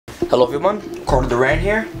Hello everyone, RDRND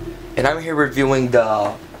here, and I'm here reviewing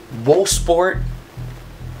the Wosport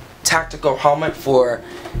Tactical Helmet for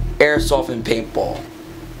Airsoft and Paintball.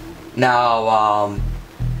 Now,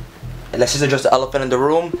 let's just address the elephant in the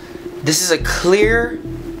room. This is a clear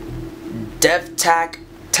Devtac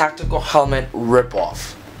Tactical Helmet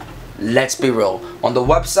ripoff. Let's be real. On the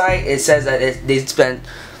website, it says that they spent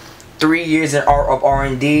 3 years of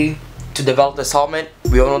R&D to develop this helmet.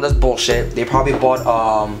 We all know that's bullshit. They probably bought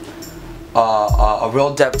a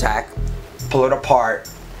real Devtac, pull it apart,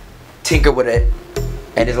 tinker with it,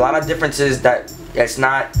 and there's a lot of differences that it's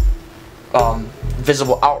not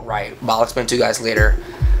visible outright, but I'll explain to you guys later.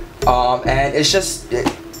 And it's just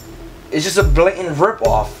a blatant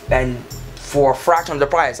ripoff, and for a fraction of the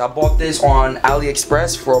price. I bought this on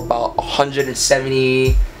AliExpress for about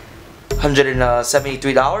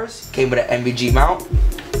 $173. Came with an MVG mount,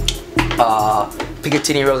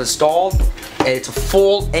 Picatinny rails installed, and it's a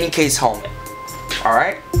full in-case helmet.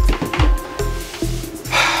 Alright?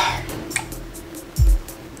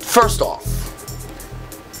 First off,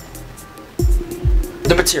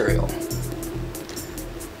 the material.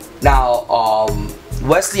 Now,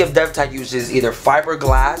 Wesley of Devtac uses either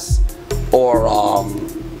fiberglass or I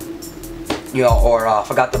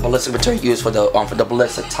forgot the ballistic material used for the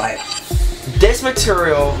ballistic type. This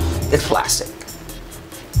material is plastic.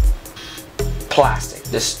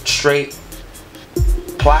 This straight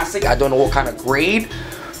plastic. I don't know what kind of grade,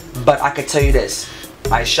 but I can tell you this: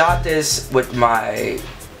 I shot this with my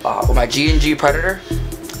G&G Predator,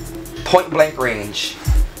 point blank range,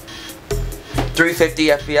 350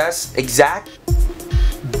 FPS exact,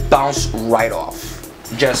 bounced right off.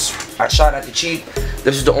 I shot at the cheek.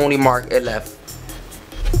 This is the only mark it left.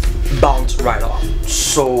 Bounced right off.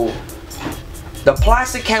 So the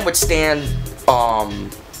plastic can withstand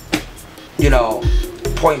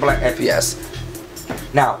point blank FPS.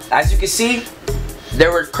 Now, as you can see,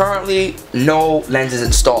 there were currently no lenses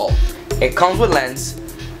installed. It comes with lens,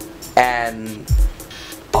 and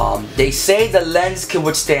they say the lens can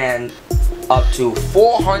withstand up to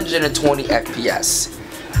 420 FPS.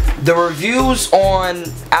 The reviews on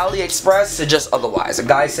AliExpress suggest otherwise. A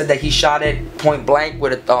guy said that he shot it point blank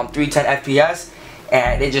with a 310 FPS,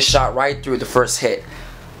 and it just shot right through the first hit.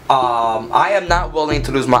 I am not willing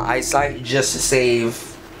to lose my eyesight just to save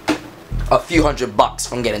a few $100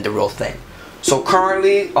 from getting the real thing. So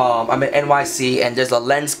currently, I'm in NYC, and there's a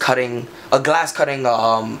glass cutting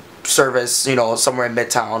service, somewhere in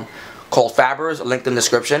Midtown called Faber's. Link in the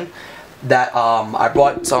description. That I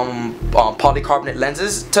brought some polycarbonate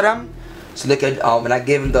lenses to them, so they could when I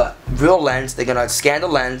give them the real lens, they're gonna scan the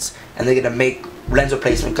lens and they're gonna make lens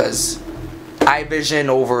replacement, because eye vision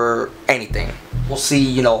over anything. We'll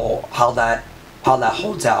see, how that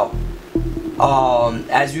holds out.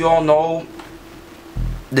 As you all know,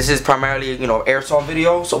 this is primarily airsoft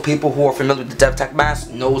video, so people who are familiar with the Devtac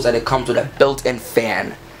mask knows that it comes with a built-in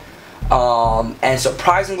fan. And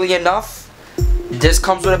surprisingly enough, this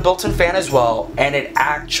comes with a built-in fan as well, and it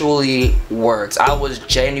actually works. I was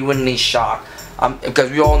genuinely shocked,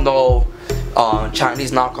 because we all know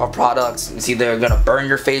Chinese knockoff products, it's either gonna burn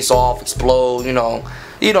your face off, explode,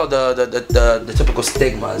 the typical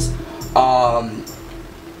stigmas.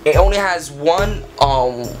 It only has one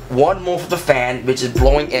move of the fan, which is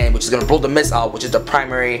blowing in, which is gonna blow the mist out, which is the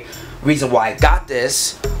primary reason why I got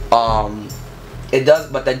this. It does,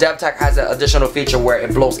 but the Devtac has an additional feature where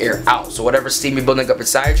it blows air out. So whatever steam you're building up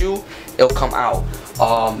inside you, it'll come out.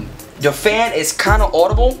 The fan is kind of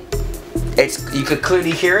audible. You could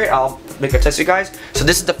clearly hear it. I'll make a test for you guys. So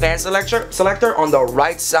this is the fan selector on the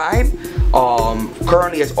right side.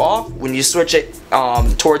 Currently it's off. When you switch it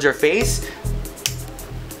towards your face,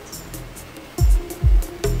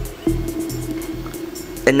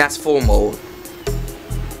 and that's full mode.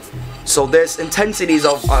 So there's intensities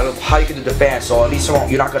of how you can do the fan. So at least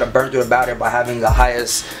you're not gonna burn through the battery by having the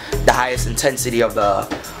highest intensity of the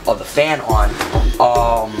fan on.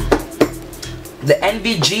 The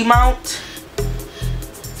NVG mount,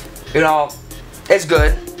 it's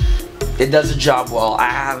good. It does the job well. I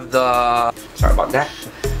have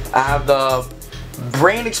the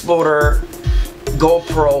Brain Exploder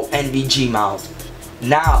GoPro NVG mount.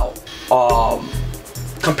 Now,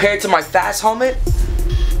 compared to my fast helmet,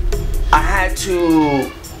 I had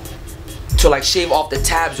to like shave off the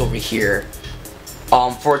tabs over here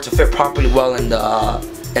for it to fit properly well in the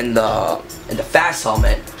fast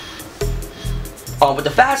helmet. With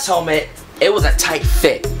the fast helmet, it was a tight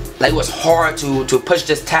fit. Like, it was hard to push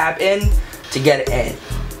this tab in to get it in.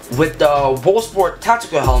 With the Wosport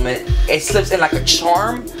Tactical Helmet, it slips in like a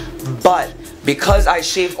charm, but because I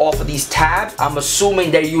shaved off of these tabs, I'm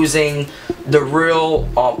assuming they're using the real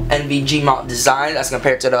NVG mount design as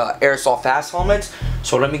compared to the Airsoft fast helmets.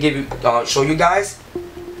 So let me give you show you guys.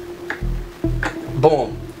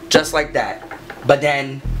 Boom, just like that. But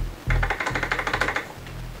then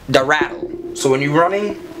the rattle. So when you're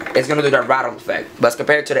running, it's gonna do that rattle effect. But as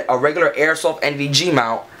compared to a regular Airsoft NVG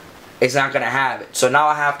mount, it's not gonna have it. So now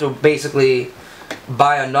I have to basically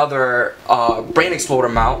buy another brain exploder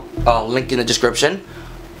mount, link in the description.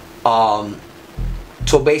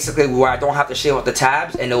 So basically where I don't have to shave with the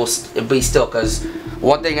tabs and it'll be still, because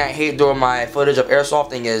one thing I hate during my footage of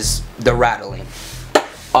airsofting is the rattling.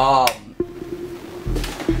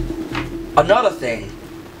 Another thing,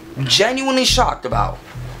 genuinely shocked about,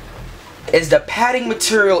 is the padding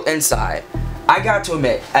material inside. I got to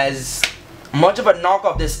admit, as much of a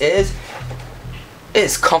knockoff this is,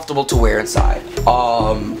 it's comfortable to wear inside.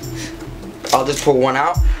 I'll just pull one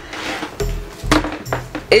out.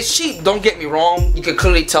 It's cheap, don't get me wrong. You can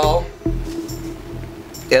clearly tell.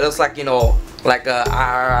 It looks like, you know, like a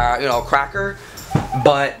cracker,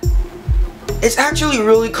 but it's actually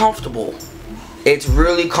really comfortable. It's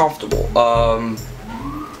really comfortable.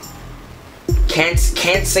 Can't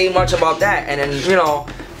say much about that. And then, you know,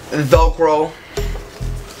 Velcro.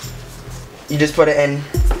 You just put it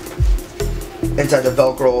inside the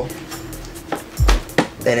Velcro,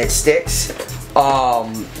 and it sticks.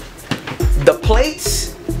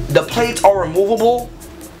 The plates are removable,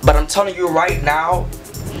 but I'm telling you right now,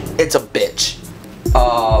 it's a bitch.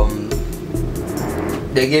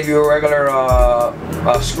 They give you a regular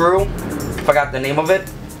screw. Forgot the name of it.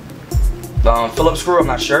 Phillips screw, I'm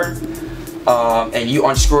not sure. And you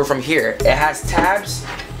unscrew from here. It has tabs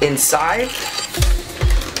inside.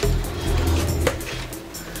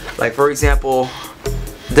 Like for example,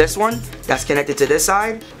 this one that's connected to this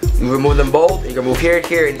side. You remove them both. You can remove here,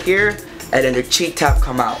 here, and here, and then the cheek tab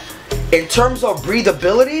come out. In terms of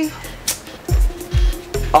breathability,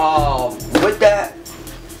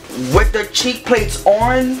 with the cheek plates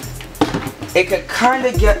on, it can kind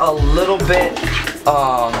of get a little bit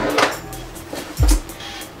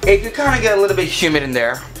humid in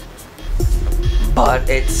there, but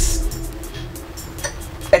it's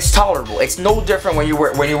tolerable. It's no different when you're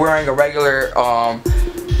wearing a regular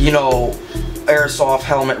you know, Airsoft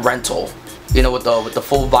helmet rental, you know, with the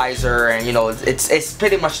full visor, and you know, it's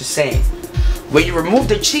pretty much the same. When you remove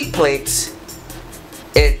the cheek plates,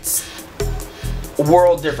 it's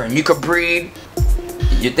world different. You could breathe.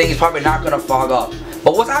 Your thing is probably not gonna fog up.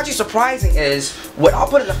 But what's actually surprising is when I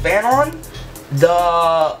put the fan on,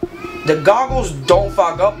 the goggles don't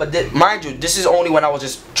fog up. But mind you, this is only when I was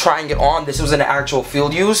just trying it on. This was in the actual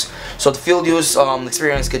field use, so the field use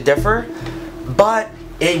experience could differ. But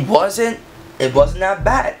it wasn't that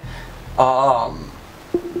bad.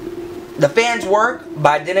 The fans work,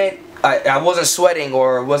 but I wasn't sweating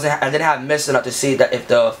or I didn't have mist enough to see that if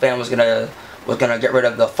the fan was gonna get rid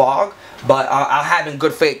of the fog. But I'm having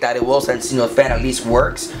good faith that it will, since, you know, the fan at least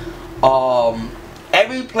works.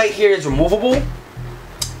 Every plate here is removable.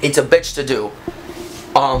 It's a bitch to do.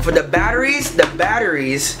 For the batteries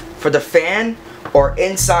for the fan are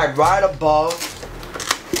inside right above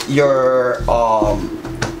your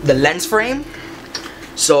the lens frame.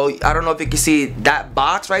 So I don't know if you can see that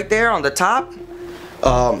box right there on the top.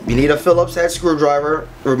 You need a Phillips head screwdriver.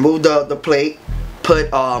 Remove the plate.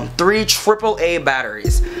 Put 3 AAA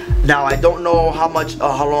batteries. Now I don't know how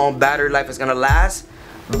long battery life is gonna last,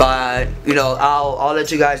 but you know, I'll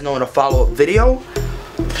let you guys know in a follow-up video.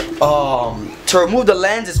 To remove the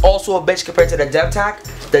lens is also a bitch compared to the Devtac.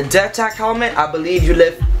 The Devtac helmet, I believe you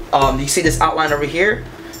lift. You see this outline over here.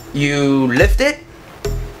 You lift it,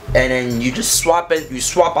 and then you just swap it. You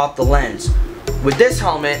swap out the lens. With this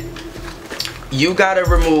helmet, you gotta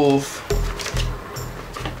remove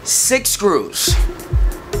 6 screws.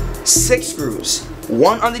 6 screws.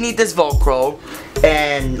 One underneath this Velcro,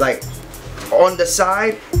 and like on the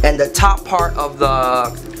side and the top part of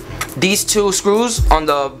these 2 screws on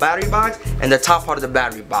the battery box and the top part of the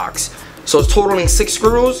battery box. So it's totaling 6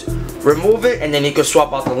 screws. Remove it, and then you can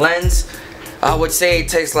swap out the lens. I would say it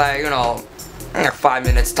takes like, you know, 5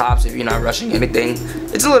 minutes tops if you're not rushing anything.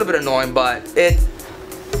 It's a little bit annoying, but yeah,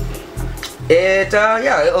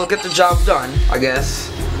 it'll get the job done, I guess.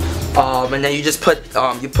 And then you just put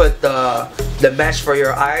the mesh for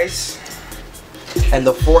your eyes and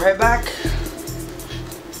the forehead back.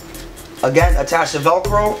 Again, attach the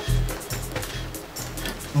Velcro.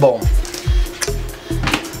 Boom.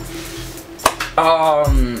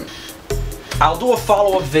 I'll do a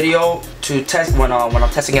follow-up video to test when I'm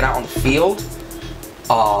testing it out on the field.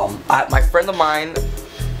 My friend of mine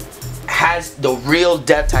has the real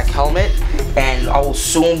Devtac helmet, and I will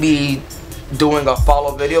soon be doing a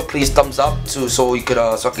follow video, please thumbs up so you could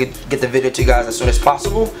so I could get the video to you guys as soon as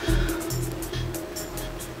possible.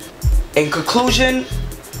 In conclusion,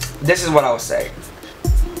 this is what I would say.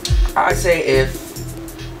 I say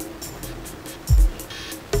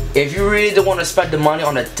if you really don't want to spend the money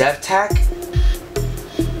on a Devtac,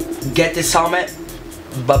 get this helmet.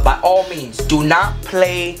 But by all means, do not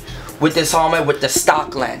play with this helmet with the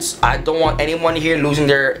stock lens. I don't want anyone here losing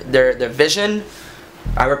their vision.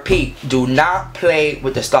 I repeat, do not play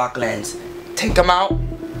with the stock lens. Take them out.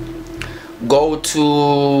 Go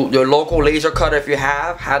to your local laser cutter if you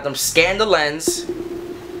have them scan the lens,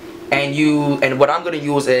 and what I'm gonna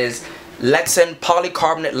use is Lexan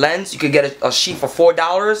polycarbonate lens. You could get a sheet for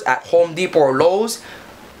 $4 at Home Depot or Lowe's.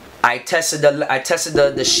 I tested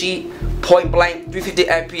the sheet point blank 350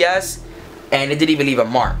 FPS, and it didn't even leave a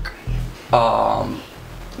mark.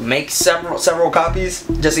 Make several copies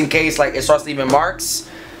just in case like it starts leaving marks,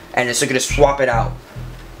 and so you can just swap it out.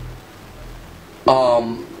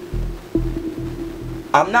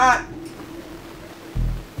 I'm not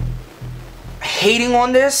hating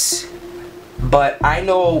on this, but I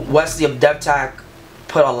know Wesley of Devtac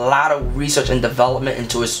put a lot of research and development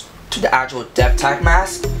into the actual Devtac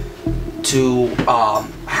mask to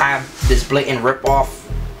have this blatant ripoff,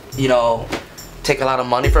 you know, take a lot of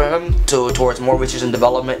money from him towards more research and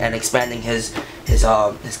development and expanding his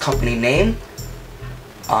company name.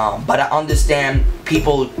 But I understand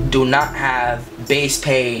people do not have base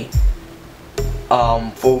pay.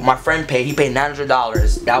 For my friend he paid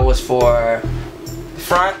 $900. That was for the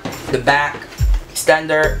front, the back,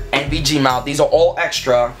 extender, NVG mount. These are all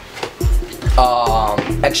extra.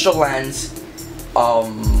 Extra lens.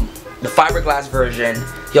 The fiberglass version.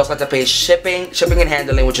 He also had to pay shipping and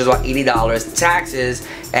handling, which is about $80, taxes,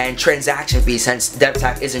 and transaction fees since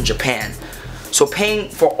Devtac is in Japan. So paying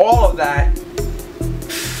for all of that,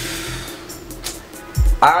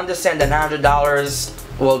 I understand the $900.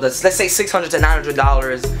 Well, let's say $600 to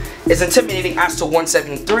 $900 is intimidating as to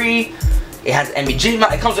 173. It has NVG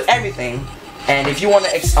mount. It comes with everything. And if you want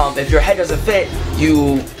to, if your head doesn't fit,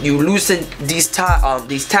 you loosen these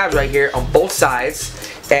tabs right here on both sides,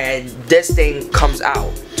 and this thing comes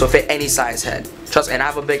out to fit any size head. Trust me, and I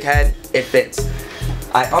have a big head, it fits.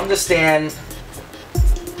 I understand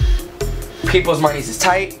people's monies is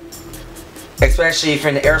tight, especially if you're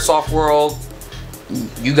in the airsoft world.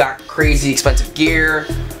 You got crazy expensive gear.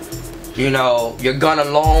 You know, your gun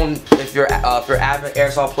alone, if you're an avid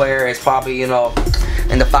airsoft player, is probably, you know,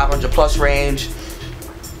 in the 500 plus range.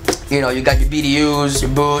 You know, you got your BDUs,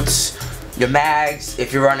 your boots, your mags.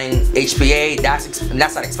 If you're running HPA, that's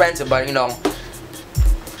not expensive, but you know,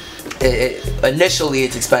 initially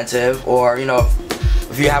it's expensive. Or you know,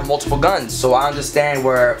 if you have multiple guns. So I understand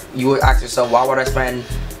where you would ask yourself, why would I spend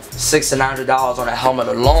 $600 to $900 on a helmet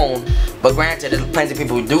alone? But granted, there's plenty of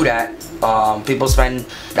people who do that. People spend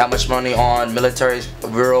that much money on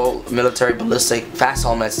real military ballistic fast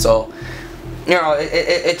helmets. So you know,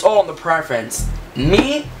 it's all on the preference.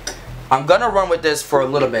 Me, I'm gonna run with this for a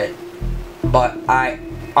little bit, but I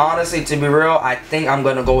honestly, to be real, I think I'm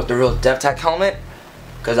gonna go with the real Devtac helmet,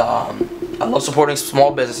 because I love supporting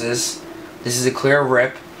small businesses. This is a clear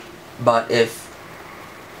rip, but if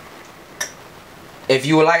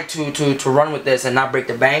you would like to run with this and not break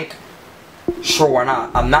the bank, sure, why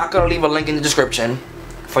not? I'm not gonna leave a link in the description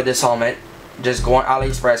for this helmet. Just go on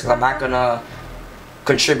AliExpress, because I'm not gonna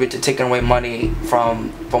contribute to taking away money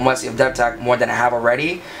from Wesley of Devtac more than I have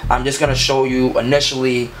already. I'm just gonna show you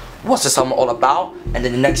initially what's this helmet all about, and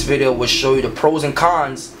then the next video will show you the pros and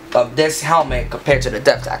cons of this helmet compared to the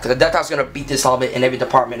Devtac. Because the Devtac's gonna beat this helmet in every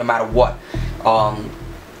department, no matter what.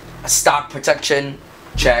 Stock protection,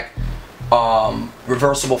 check.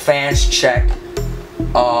 Reversible fans, check.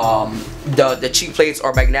 The cheek plates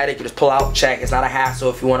are magnetic, you just pull out, check. It's not a hassle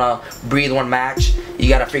if you want to breathe one match. You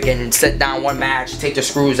gotta freaking sit down one match, take the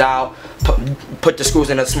screws out, put the screws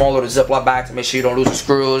in a small little Ziploc bag to make sure you don't lose the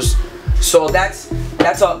screws. So that's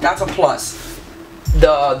a plus.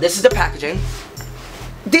 This is the packaging,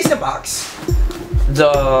 decent box.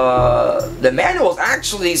 The manual is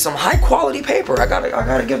actually some high quality paper. I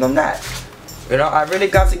gotta give them that. You know, I really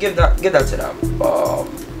got to give that to them.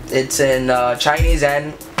 It's in Chinese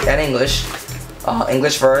and English.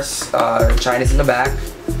 English first, Chinese in the back.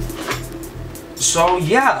 So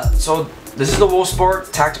yeah, so this is the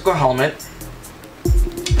Wosport Tactical Helmet.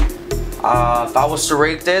 If I was to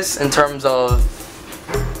rate this in terms of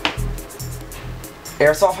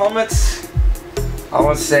airsoft helmets, I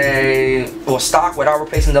would say, well, stock without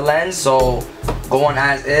replacing the lens, so going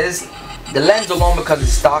as is. The lens alone, because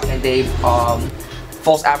it's stock and they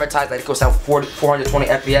false advertised that it goes down 420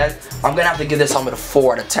 FPS, I'm gonna have to give this helmet a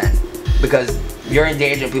 4 out of 10. because you're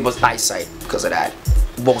endangering people's eyesight because of that.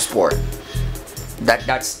 Wosport.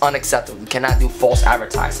 That's unacceptable. We cannot do false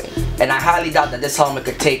advertising. And I highly doubt that this helmet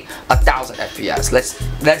could take 1,000 FPS.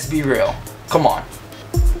 Let's be real. Come on.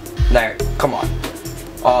 Like, come on.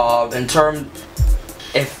 In terms,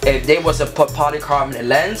 if they was to put polycarbonate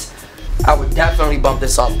lens, I would definitely bump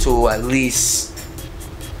this up to at least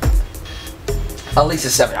a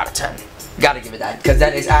 7 out of 10. Gotta give it that, because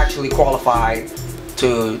then it's actually qualified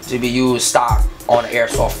to be used stock on an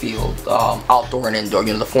airsoft field, outdoor and indoor.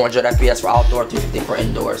 You know, the 400 FPS for outdoor, 350 for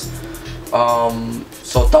indoors.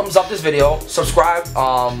 So thumbs up this video, subscribe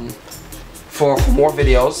for more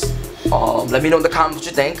videos. Let me know in the comments what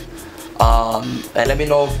you think. And let me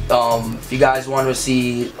know if you guys want to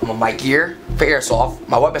see my gear for airsoft,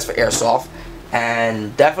 my weapons for airsoft,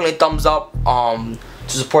 and definitely thumbs up to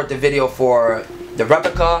support the video for the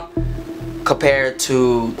replica compared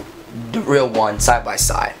to the real one side by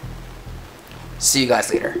side. See you guys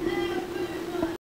later.